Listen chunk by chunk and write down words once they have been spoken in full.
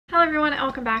Hello everyone and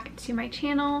welcome back to my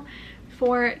channel.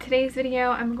 For today's video,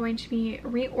 I'm going to be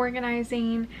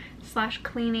reorganizing /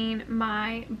 cleaning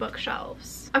my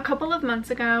bookshelves. A couple of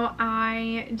months ago,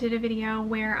 I did a video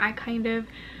where I kind of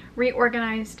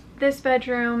reorganized this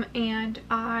bedroom and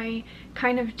I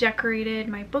kind of decorated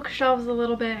my bookshelves a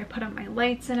little bit. I put up my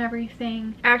lights and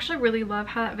everything. I actually really love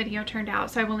how that video turned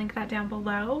out, so I will link that down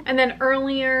below. And then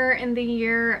earlier in the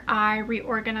year, I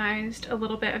reorganized a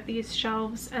little bit of these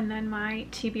shelves and then my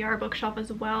TBR bookshelf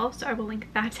as well, so I will link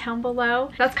that down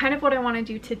below. That's kind of what I want to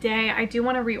do today. I do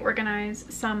want to reorganize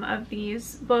some of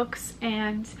these books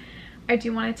and I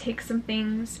do want to take some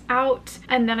things out,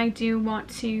 and then I do want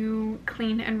to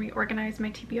clean and reorganize my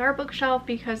TBR bookshelf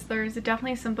because there's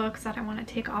definitely some books that I want to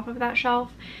take off of that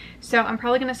shelf. So I'm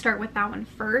probably going to start with that one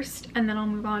first and then I'll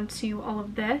move on to all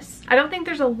of this. I don't think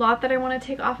there's a lot that I want to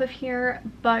take off of here,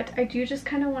 but I do just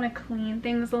kind of want to clean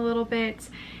things a little bit.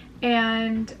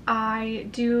 And I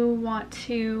do want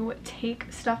to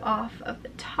take stuff off of the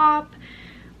top,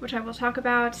 which I will talk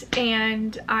about,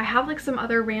 and I have like some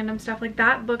other random stuff. Like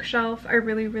that bookshelf I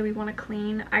really want to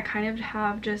clean. I kind of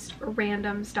have just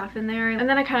random stuff in there, and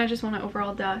then I kind of just want to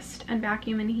overall dust and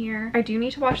vacuum in here. I do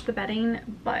need to wash the bedding,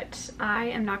 but I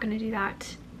am not going to do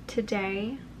that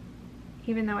today,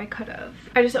 even though I could have.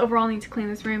 I just overall need to clean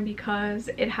this room because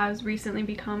it has recently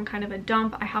become kind of a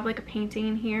dump. I have like a painting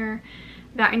in here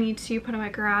that I need to put in my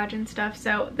garage and stuff,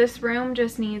 so this room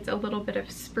just needs a little bit of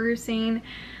sprucing.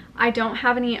 I don't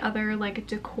have any other like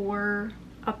decor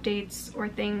updates or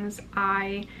things.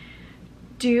 I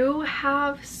do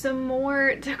have some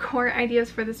more decor ideas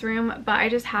for this room, but I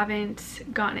just haven't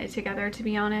gotten it together, to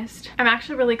be honest. I'm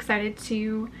actually really excited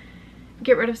to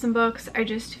get rid of some books. I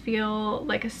just feel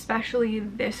like, especially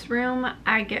this room,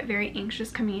 I get very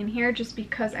anxious coming in here just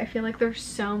because I feel like there's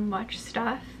so much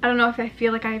stuff. I don't know if I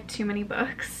feel like I have too many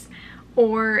books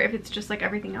or if it's just like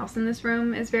everything else in this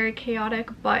room is very chaotic,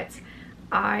 but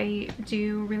I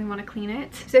do really want to clean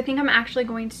it. So I think I'm actually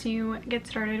going to get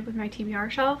started with my TBR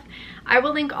shelf. I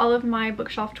will link all of my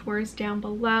bookshelf tours down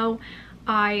below.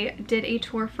 I did a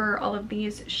tour for all of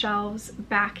these shelves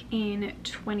back in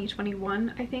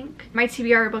 2021, I think. My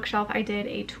TBR bookshelf, I did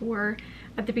a tour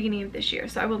at the beginning of this year,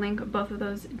 so I will link both of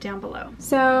those down below.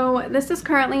 So this is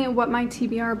currently what my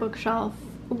TBR bookshelf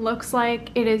looks like.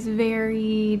 It is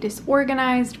very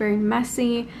disorganized, very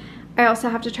messy. I also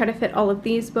have to try to fit all of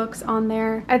these books on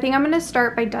there. I think I'm going to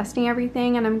start by dusting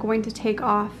everything, and I'm going to take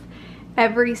off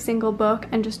every single book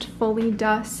and just fully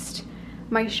dust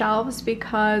my shelves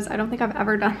because I don't think I've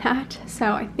ever done that.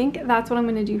 So I think that's what I'm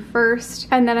going to do first,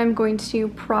 and then I'm going to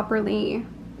properly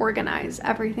organize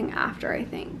everything after, I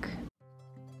think.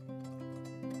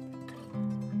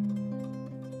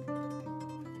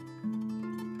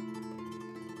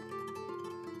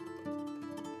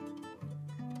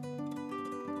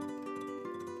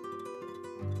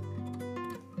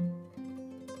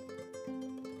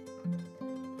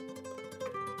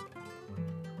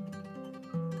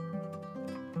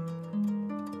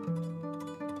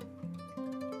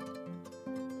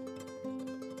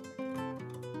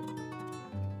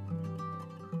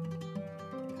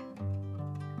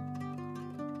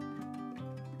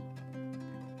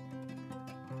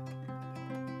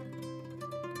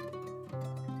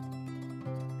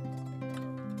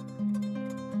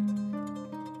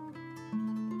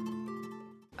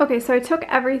 Okay, so I took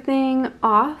everything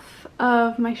off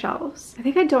of my shelves. I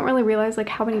think I don't really realize like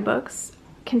how many books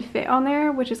can fit on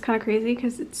there, which is kind of crazy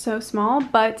because it's so small,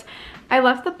 but I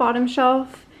left the bottom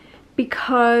shelf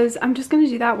because I'm just going to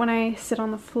do that when I sit on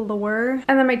the floor.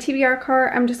 And then my TBR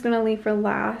cart, I'm just going to leave for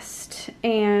last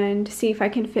and see if I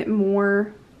can fit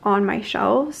more on my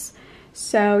shelves.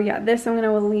 So yeah, this I'm going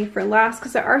to leave for last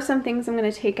because there are some things I'm going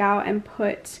to take out and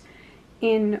put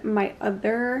in my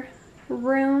other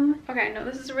room. Okay, I know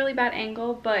this is a really bad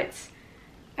angle, but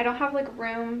I don't have like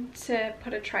room to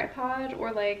put a tripod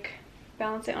or like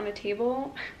balance it on a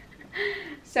table.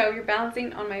 So you're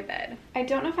balancing on my bed. I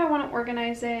don't know if I want to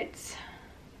organize it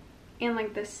in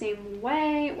like the same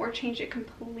way or change it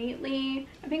completely.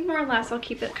 I think more or less I'll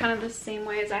keep it kind of the same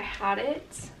way as I had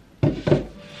it.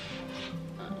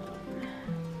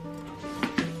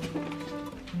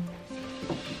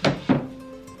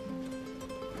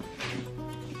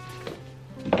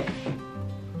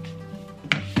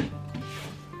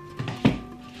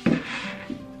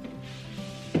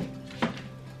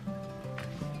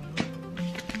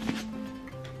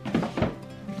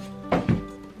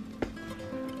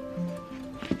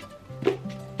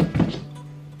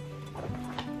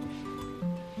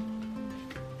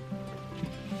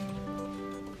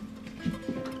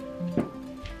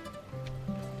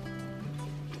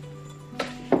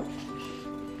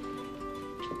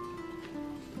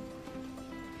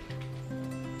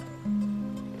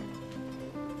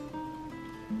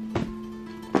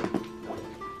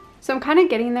 So I'm kind of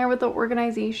getting there with the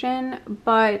organization,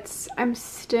 but I'm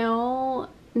still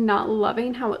not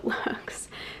loving how it looks.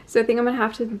 So I think I'm gonna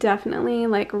have to definitely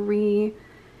like redo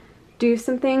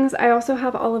some things. I also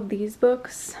have all of these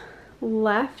books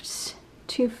left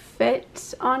to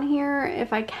fit on here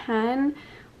if I can,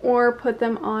 or put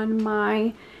them on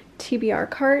my TBR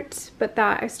cart, but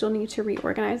that I still need to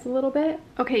reorganize a little bit.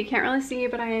 Okay, you can't really see,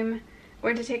 but I am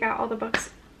going to take out all the books.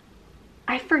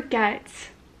 I forget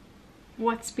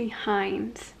what's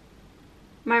behind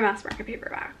my mass market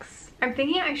paperbacks. I'm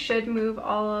thinking I should move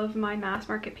all of my mass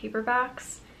market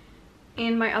paperbacks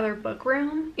in my other book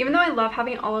room. Even though I love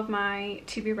having all of my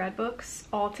to be read books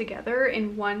all together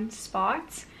in one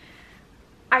spot,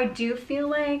 I do feel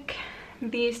like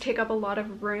these take up a lot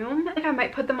of room. I think I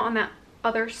might put them on that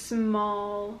other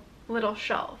small little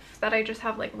shelf that I just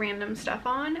have like random stuff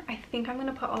on. I think I'm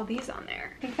gonna put all these on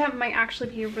there. I think that might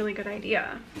actually be a really good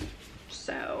idea.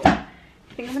 So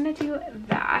I think I'm gonna do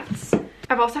that.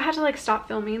 I've also had to like stop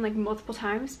filming like multiple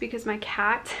times because my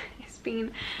cat is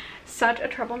being such a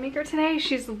troublemaker today.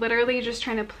 She's literally just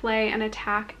trying to play and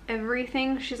attack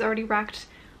everything. She's already wrecked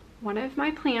one of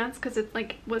my plants because it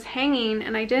like was hanging,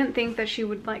 and I didn't think that she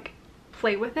would like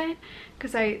play with it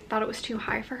because I thought it was too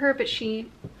high for her, but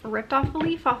she ripped off the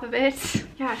leaf off of it.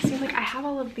 Yeah, see, like I have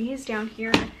all of these down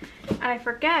here and I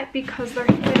forget because they're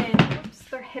hidden. Oops,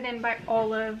 they're hidden by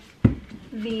all of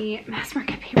the mass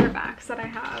market paperbacks that I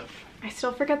have. I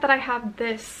still forget that I have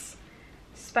this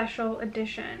special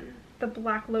edition, the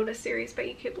Black Lotus series by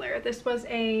E.K. Blair. This was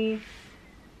a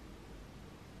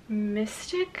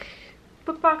Mystic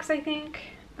book box, I think.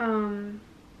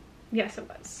 Yes, it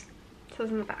was. It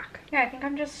says in the back. Yeah, I think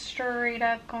I'm just straight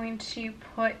up going to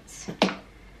put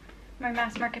my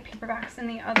mass market paperbacks in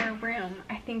the other room.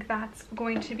 I think that's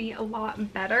going to be a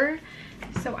lot better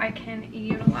so I can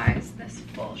utilize this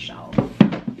full shelf.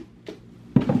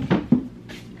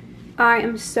 I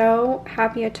am so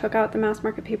happy I took out the mass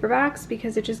market paperbacks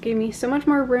because it just gave me so much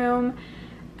more room,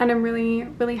 and I'm really,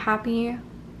 really happy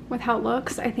with how it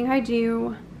looks. I think I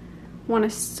do want to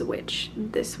switch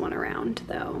this one around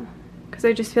though, because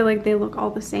I just feel like they look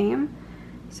all the same.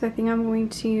 So I think I'm going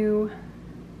to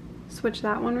switch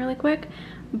that one really quick.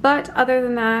 But other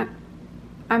than that,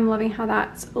 I'm loving how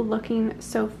that's looking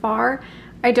so far.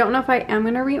 I don't know if I am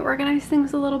going to reorganize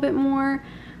things a little bit more,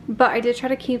 but I did try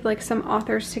to keep like some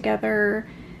authors together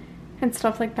and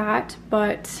stuff like that.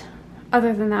 But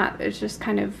other than that, it's just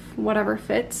kind of whatever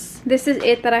fits. This is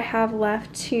it that I have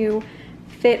left to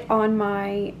fit on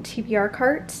my TBR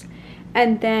cart.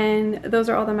 And then those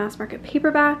are all the mass market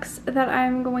paperbacks that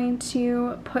I'm going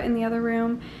to put in the other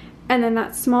room. And then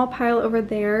that small pile over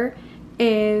there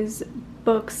is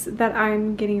books that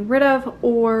I'm getting rid of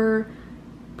or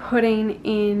putting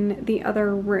in the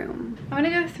other room. I'm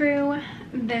gonna go through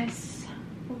this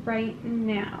right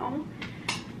now.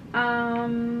 I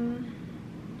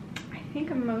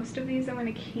think most of these I'm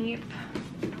gonna keep.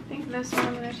 I think this one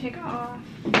I'm gonna take off.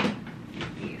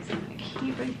 These I'm gonna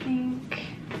keep, I think.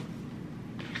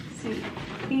 See,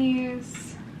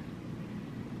 these.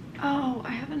 Oh, I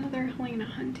have another Helena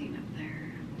Hunting up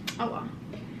there. Oh well.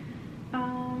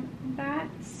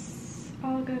 That's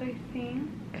all good, I think.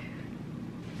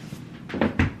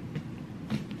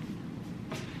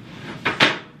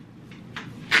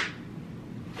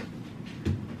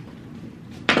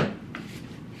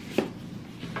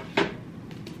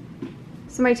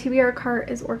 So my TBR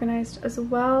cart is organized as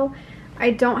well.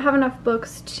 I don't have enough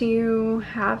books to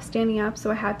have standing up, so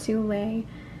I had to lay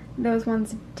those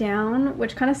ones down,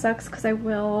 which kind of sucks because I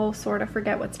will sort of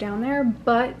forget what's down there,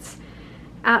 but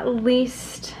at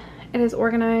least it is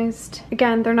organized.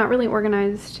 Again, they're not really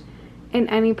organized in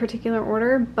any particular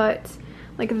order, but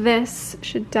like this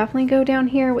should definitely go down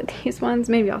here with these ones.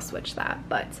 Maybe I'll switch that,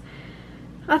 but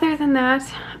other than that,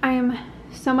 I am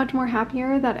so much more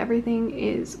happier that everything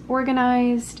is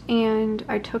organized, and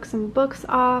I took some books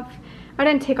off. I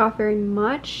didn't take off very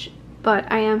much,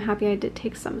 but I am happy I did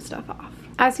take some stuff off.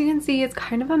 As you can see, it's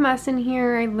kind of a mess in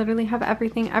here. I literally have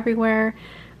everything everywhere.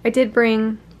 I did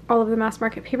bring all of the mass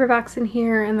market paperbacks in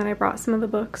here, and then I brought some of the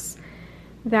books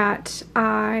that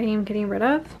I am getting rid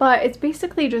of. But it's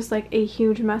basically just like a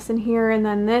huge mess in here, and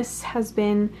then this has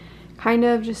been kind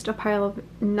of just a pile of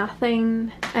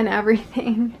nothing and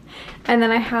everything. And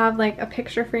then I have like a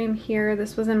picture frame here.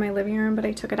 This was in my living room, but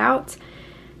I took it out.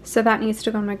 So that needs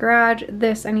to go in my garage.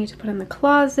 This I need to put in the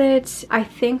closet. I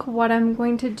think what I'm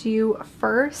going to do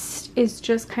first is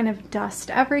just kind of dust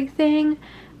everything,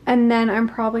 and then I'm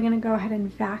probably going to go ahead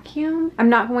and vacuum. I'm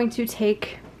not going to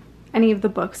take any of the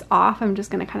books off. I'm just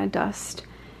going to kind of dust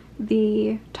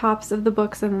the tops of the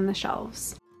books and then the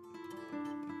shelves.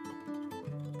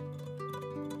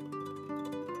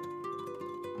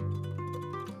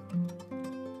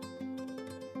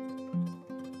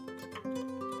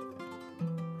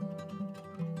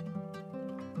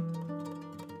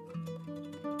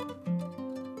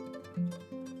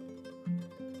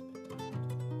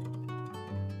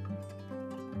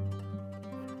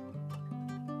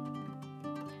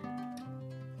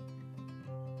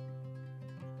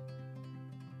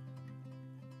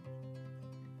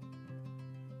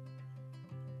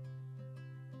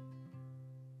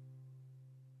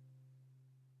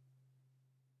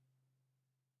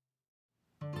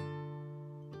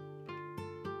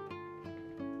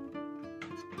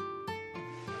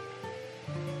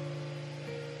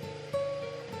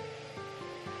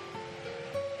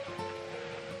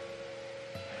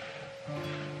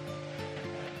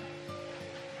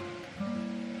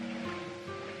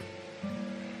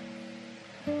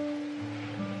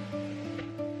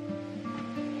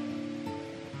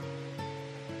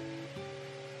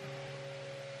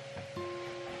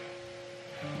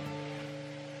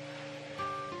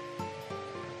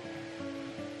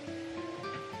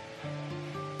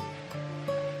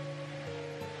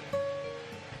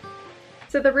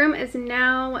 So the room is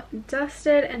now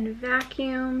dusted and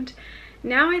vacuumed.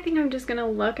 Now I think I'm just gonna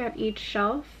look at each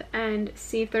shelf and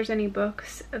see if there's any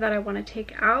books that I want to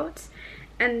take out.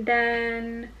 And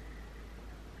then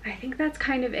I think that's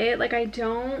kind of it. Like, I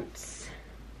don't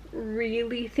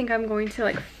really think I'm going to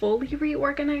like fully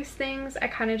reorganize things. I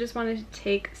kind of just wanted to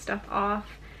take stuff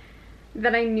off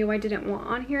that I knew I didn't want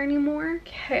on here anymore.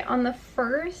 Okay, on the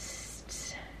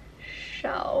first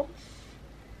shelf,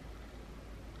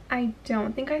 I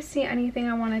don't think I see anything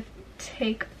I want to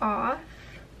take off.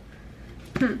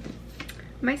 I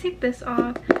might take this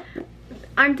off.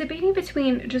 I'm debating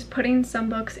between just putting some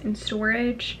books in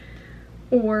storage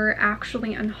or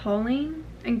actually unhauling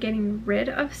and getting rid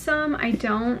of some. I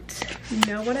don't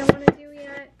know what I want to do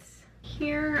yet.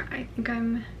 Here, I think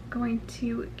I'm going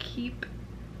to keep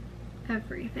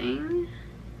everything.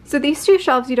 So these two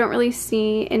shelves you don't really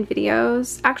see in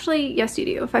videos. Actually, yes you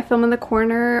do. If I film in the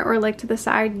corner or like to the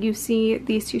side, you see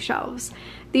these two shelves.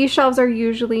 These shelves are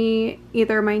usually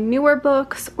either my newer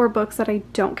books or books that I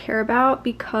don't care about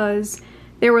because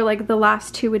they were like the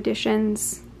last two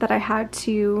additions that I had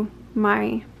to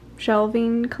my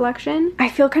shelving collection. I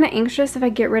feel kind of anxious if I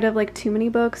get rid of like too many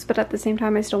books, but at the same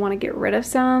time I still want to get rid of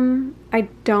some. I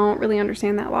don't really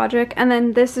understand that logic. And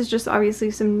then this is just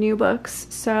obviously some new books,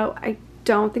 so I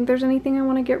don't think there's anything I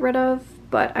want to get rid of,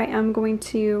 but I am going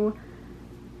to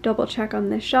double check on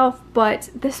this shelf. But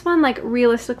this one, like,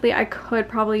 realistically I could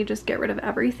probably just get rid of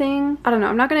everything. I don't know,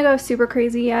 I'm not gonna go super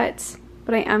crazy yet,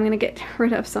 but I am gonna get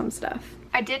rid of some stuff.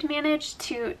 I did manage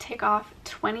to take off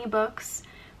 20 books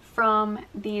from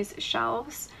these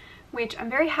shelves, which I'm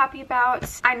very happy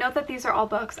about. I know that these are all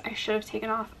books I should have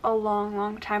taken off a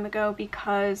long time ago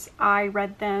because I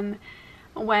read them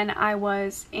when I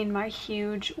was in my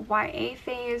huge YA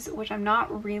phase, which I'm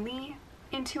not really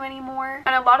into anymore.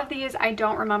 And a lot of these I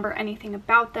don't remember anything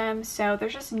about them, so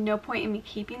there's just no point in me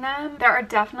keeping them. There are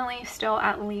definitely still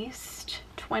at least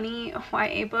 20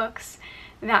 YA books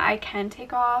that I can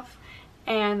take off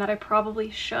and that I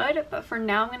probably should, but for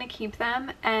now I'm going to keep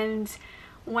them, and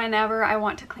whenever I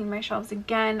want to clean my shelves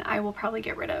again, I will probably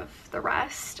get rid of the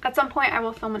rest. At some point I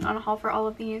will film an unhaul for all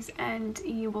of these and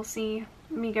you will see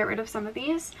me get rid of some of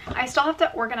these. I still have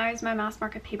to organize my mass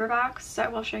market paperbacks, so I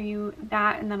will show you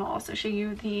that, and then I'll also show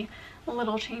you the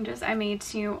little changes I made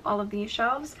to all of these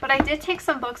shelves. But I did take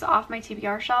some books off my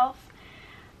TBR shelf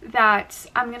that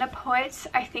I'm gonna put,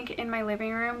 I think, in my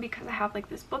living room because I have like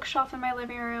this bookshelf in my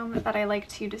living room that I like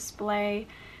to display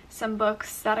some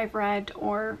books that I've read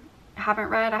or haven't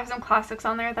read. I have some classics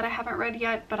on there that I haven't read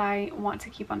yet, but I want to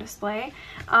keep on display.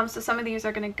 So some of these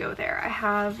are going to go there. I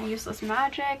have Useless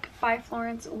Magic by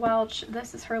Florence Welch.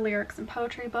 This is her lyrics and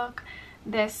poetry book.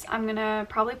 This I'm going to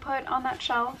probably put on that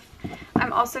shelf.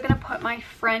 I'm also going to put my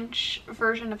French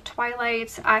version of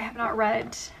Twilight. I have not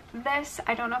read this.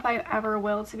 I don't know if I ever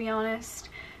will, to be honest,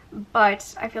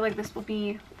 but I feel like this will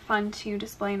be fun to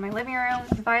display in my living room.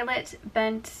 Violet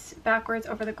Bent Backwards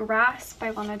Over the Grass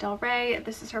by Lana Del Rey.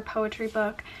 This is her poetry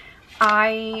book.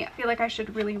 I feel like I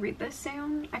should really read this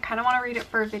soon. I kind of want to read it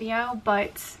for a video,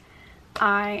 but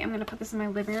I am going to put this in my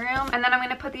living room. And then I'm going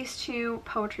to put these two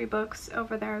poetry books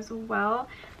over there as well.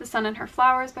 The Sun and Her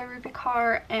Flowers by Ruby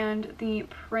Carr and The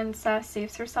Princess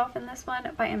Saves Herself in This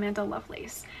One by Amanda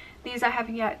Lovelace. These I have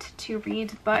yet to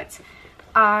read, but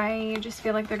I just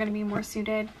feel like they're going to be more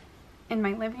suited in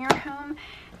my living room.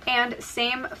 And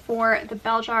same for The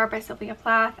Bell Jar by Sylvia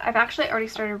Plath. I've actually already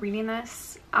started reading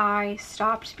this. I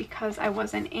stopped because I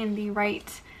wasn't in the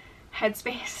right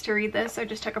headspace to read this, so I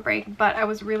just took a break, but I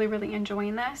was really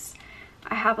enjoying this.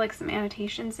 I have like some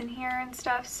annotations in here and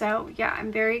stuff, so yeah,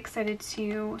 I'm very excited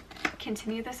to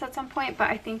continue this at some point, but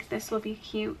I think this will be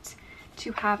cute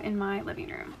to have in my living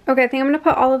room. Okay, I think I'm gonna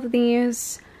put all of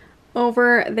these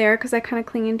over there because I kind of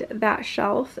cleaned that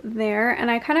shelf there, and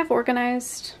I kind of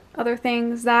organized other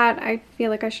things that I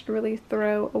feel like I should really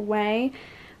throw away,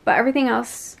 but everything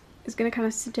else is gonna kind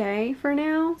of stay for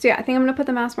now. So yeah, I think I'm gonna put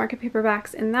the mass market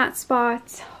paperbacks in that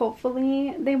spot.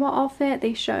 Hopefully they will all fit.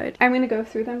 They should. I'm gonna go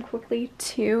through them quickly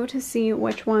too to see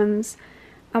which ones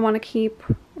I want to keep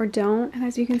or don't. And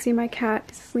as you can see, my cat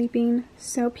is sleeping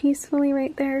so peacefully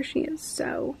right there. She is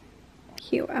so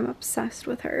cute. I'm obsessed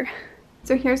with her.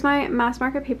 So here's my mass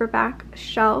market paperback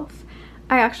shelf.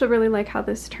 I actually really like how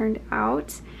this turned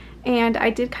out, and I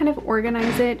did kind of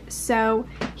organize it. So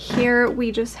here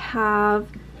we just have,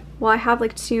 well, I have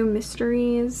like 2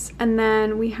 mysteries, and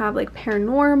then we have like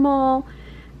paranormal,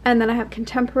 and then I have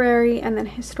contemporary, and then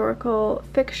historical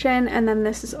fiction, and then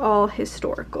this is all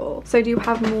historical. So I do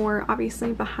have more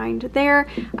obviously behind there.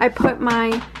 I put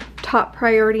my top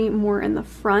priority more in the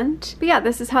front. But yeah,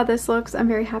 this is how this looks. I'm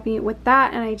very happy with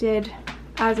that, and I did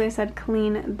as I said,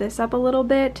 clean this up a little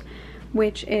bit,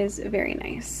 which is very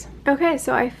nice. Okay,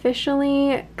 so I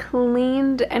officially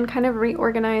cleaned and kind of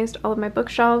reorganized all of my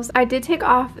bookshelves. I did take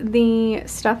off the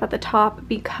stuff at the top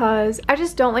because I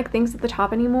just don't like things at the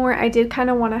top anymore. I did kind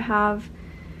of want to have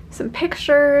some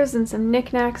pictures and some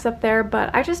knickknacks up there,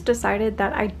 but I just decided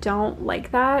that I don't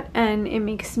like that and it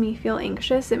makes me feel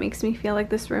anxious. It makes me feel like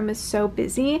this room is so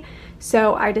busy.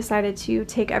 So I decided to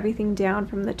take everything down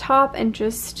from the top and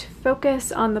just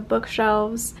focus on the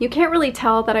bookshelves. You can't really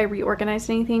tell that I reorganized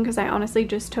anything because I honestly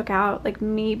just took out like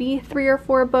maybe 3 or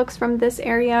 4 books from this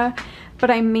area,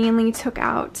 but I mainly took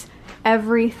out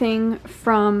everything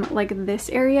from like this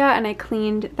area and I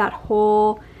cleaned that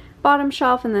whole bottom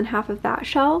shelf and then half of that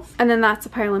shelf, and then that's the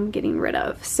pile I'm getting rid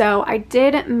of. So I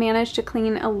did manage to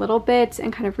clean a little bit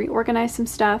and kind of reorganize some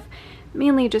stuff,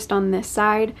 mainly just on this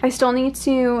side. I still need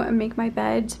to make my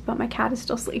bed, but my cat is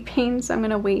still sleeping, so I'm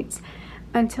gonna wait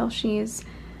until she's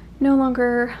no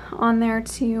longer on there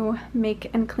to make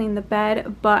and clean the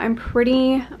bed. But I'm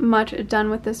pretty much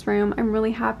done with this room. I'm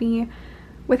really happy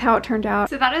with how it turned out.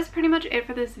 So that is pretty much it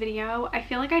for this video. I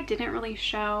feel like I didn't really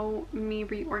show me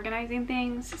reorganizing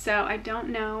things, so I don't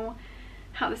know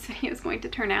how this video is going to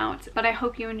turn out, but I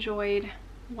hope you enjoyed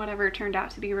whatever it turned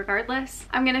out to be regardless.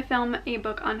 I'm gonna film a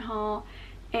book unhaul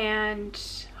and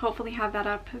hopefully have that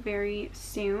up very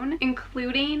soon.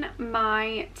 Including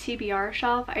my TBR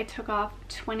shelf, I took off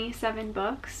 27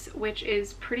 books, which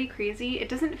is pretty crazy. It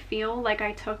doesn't feel like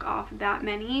I took off that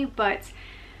many, but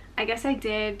I guess I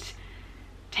did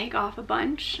take off a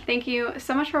bunch. Thank you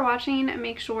so much for watching.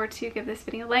 Make sure to give this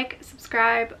video a like,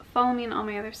 subscribe, follow me on all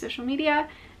my other social media,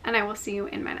 and I will see you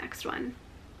in my next one.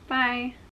 Bye!